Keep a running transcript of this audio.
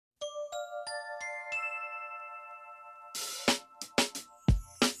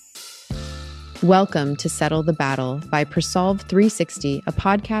Welcome to Settle the Battle by Presolve 360, a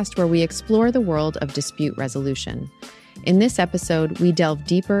podcast where we explore the world of dispute resolution. In this episode, we delve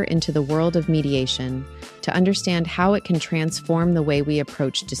deeper into the world of mediation to understand how it can transform the way we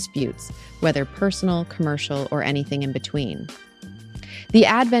approach disputes, whether personal, commercial, or anything in between. The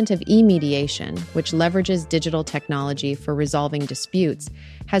advent of e-mediation, which leverages digital technology for resolving disputes,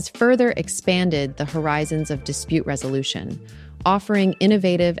 has further expanded the horizons of dispute resolution, offering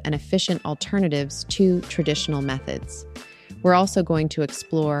innovative and efficient alternatives to traditional methods. We're also going to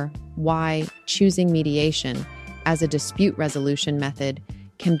explore why choosing mediation as a dispute resolution method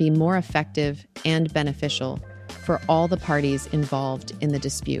can be more effective and beneficial for all the parties involved in the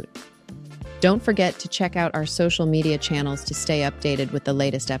dispute. Don't forget to check out our social media channels to stay updated with the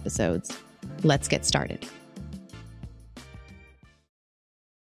latest episodes. Let's get started.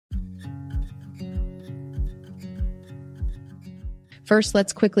 First,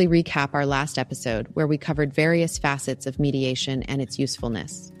 let's quickly recap our last episode where we covered various facets of mediation and its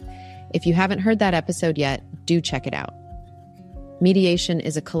usefulness. If you haven't heard that episode yet, do check it out. Mediation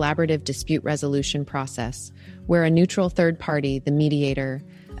is a collaborative dispute resolution process where a neutral third party, the mediator,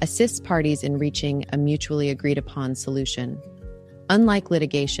 assists parties in reaching a mutually agreed upon solution. Unlike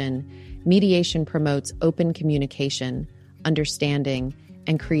litigation, mediation promotes open communication, understanding,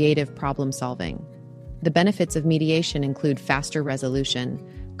 and creative problem solving. The benefits of mediation include faster resolution,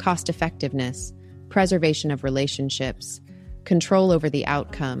 cost effectiveness, preservation of relationships, control over the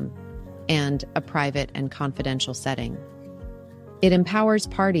outcome, and a private and confidential setting. It empowers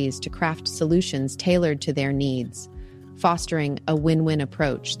parties to craft solutions tailored to their needs, fostering a win-win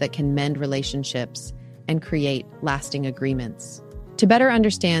approach that can mend relationships and create lasting agreements. To better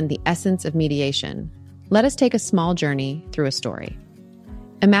understand the essence of mediation, let us take a small journey through a story.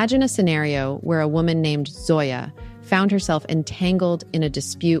 Imagine a scenario where a woman named Zoya found herself entangled in a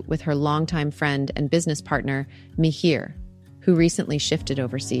dispute with her longtime friend and business partner, Mihir, who recently shifted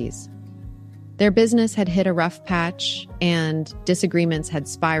overseas. Their business had hit a rough patch, and disagreements had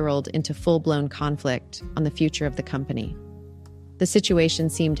spiraled into full-blown conflict on the future of the company. The situation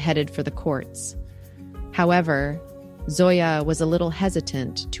seemed headed for the courts. However, Zoya was a little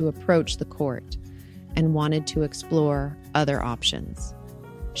hesitant to approach the court and wanted to explore other options.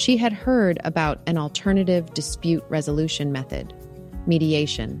 She had heard about an alternative dispute resolution method,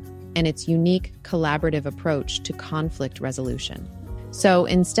 mediation, and its unique collaborative approach to conflict resolution. So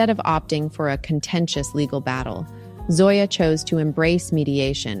instead of opting for a contentious legal battle, Zoya chose to embrace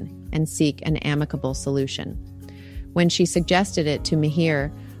mediation and seek an amicable solution. When she suggested it to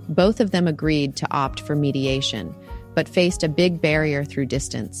Mihir, both of them agreed to opt for mediation, but faced a big barrier through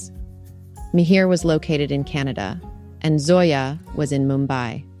distance. Mihir was located in Canada, and Zoya was in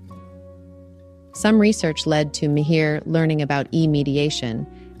Mumbai. Some research led to Mihir learning about e-mediation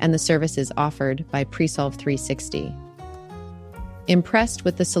and the services offered by Presolve 360. Impressed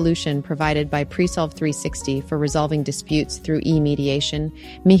with the solution provided by Presolve 360 for resolving disputes through e-mediation,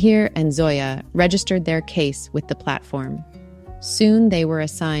 Mihir and Zoya registered their case with the platform. Soon they were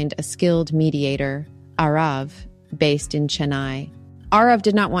assigned a skilled mediator, Arav, based in Chennai. Arav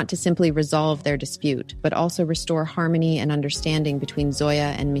did not want to simply resolve their dispute, but also restore harmony and understanding between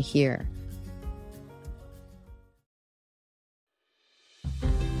Zoya and Mihir.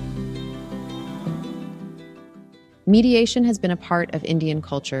 Mediation has been a part of Indian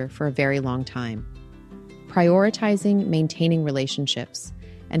culture for a very long time. Prioritizing maintaining relationships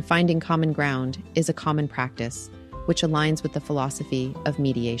and finding common ground is a common practice, which aligns with the philosophy of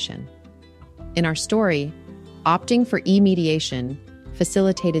mediation. In our story, opting for e-mediation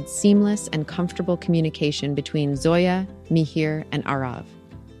facilitated seamless and comfortable communication between Zoya, Mihir, and Arav,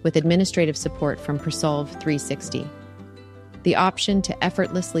 with administrative support from Presolve 360. The option to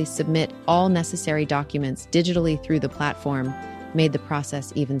effortlessly submit all necessary documents digitally through the platform made the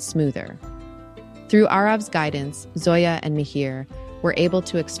process even smoother. Through Arav's guidance, Zoya and Mihir were able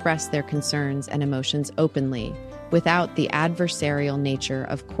to express their concerns and emotions openly without the adversarial nature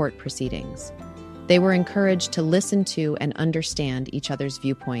of court proceedings. They were encouraged to listen to and understand each other's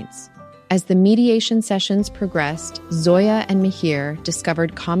viewpoints. As the mediation sessions progressed, Zoya and Mihir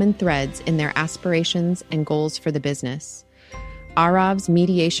discovered common threads in their aspirations and goals for the business. Arav's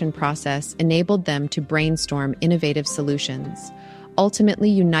mediation process enabled them to brainstorm innovative solutions, ultimately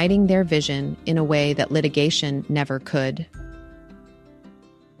uniting their vision in a way that litigation never could.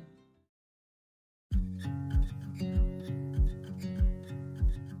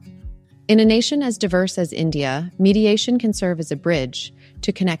 In a nation as diverse as India, mediation can serve as a bridge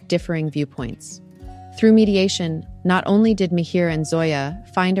to connect differing viewpoints. Through mediation, not only did Mihir and Zoya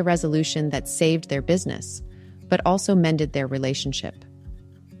find a resolution that saved their business, but also mended their relationship.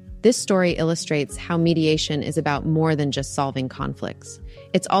 This story illustrates how mediation is about more than just solving conflicts.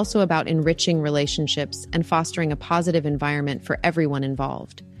 It's also about enriching relationships and fostering a positive environment for everyone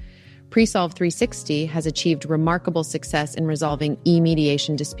involved. Pre-Solve 360 has achieved remarkable success in resolving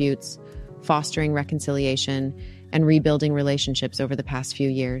e-mediation disputes, fostering reconciliation, and rebuilding relationships over the past few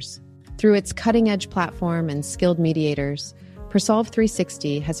years. Through its cutting-edge platform and skilled mediators, Pre-Solve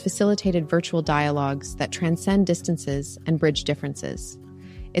 360 has facilitated virtual dialogues that transcend distances and bridge differences.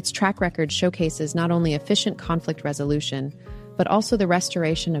 Its track record showcases not only efficient conflict resolution, but also the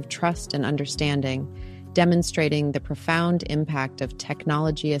restoration of trust and understanding, demonstrating the profound impact of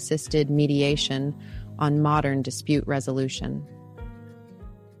technology-assisted mediation on modern dispute resolution.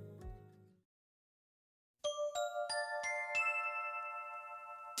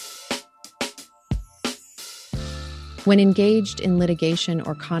 When engaged in litigation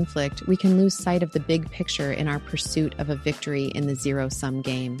or conflict, we can lose sight of the big picture in our pursuit of a victory in the zero-sum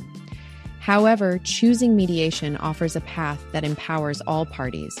game. However, choosing mediation offers a path that empowers all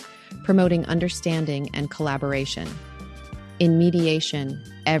parties, promoting understanding and collaboration. In mediation,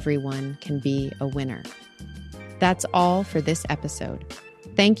 everyone can be a winner. That's all for this episode.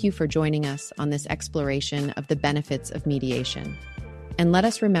 Thank you for joining us on this exploration of the benefits of mediation. And let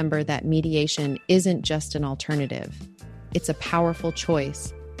us remember that mediation isn't just an alternative. It's a powerful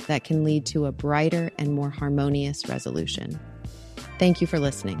choice that can lead to a brighter and more harmonious resolution. Thank you for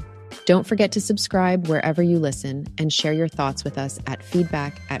listening. Don't forget to subscribe wherever you listen and share your thoughts with us at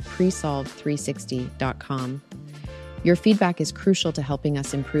feedback@presolve360.com. Your feedback is crucial to helping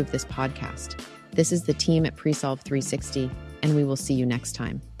us improve this podcast. This is the team at Pre-Solve 360, and we will see you next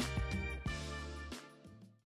time.